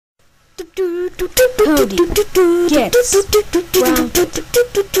Cody gets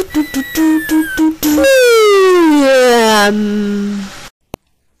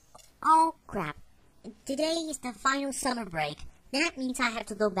Oh crap. Today is the final summer break. That means I have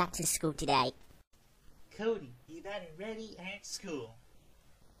to go back to school today. Cody, you got it ready at school.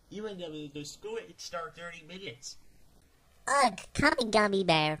 You ain't gonna go to school, it start 30 minutes. Ugh, coming gummy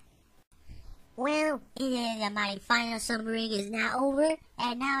bear. Well, my final summer break is now over,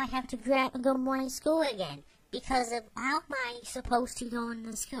 and now I have to go to morning school again. Because of how am I supposed to go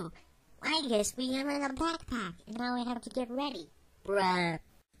into school? I guess we have in a backpack, and now I have to get ready. Bruh.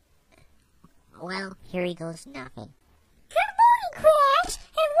 Well, here he goes nothing. Good morning, Crash,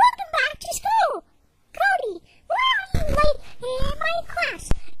 and welcome back to school. Cody, why are you late in my class?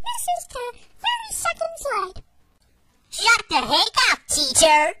 This is the 30 seconds late. Shut the heck up,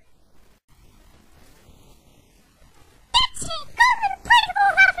 teacher! That's it! Go to the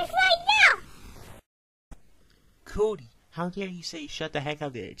principal's office right now! Cody, how dare you say shut the heck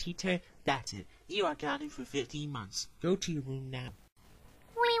up there, teacher? That's it. You are grounded for 15 months. Go to your room now.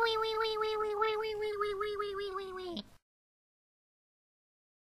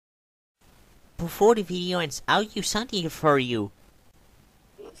 Before the video ends, I'll use something for you.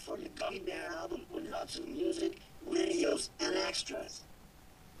 Look for the Gummy Bear album with lots of music, videos, and extras.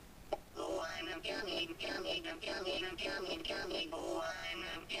 Oh, I'm a gummy Oh, I'm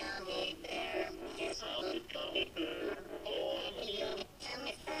a gummy bear. Yes, I'm a gummy bear. Oh, I'm a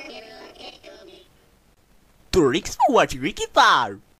gummy bear. Thanks for watching Ricky Bar.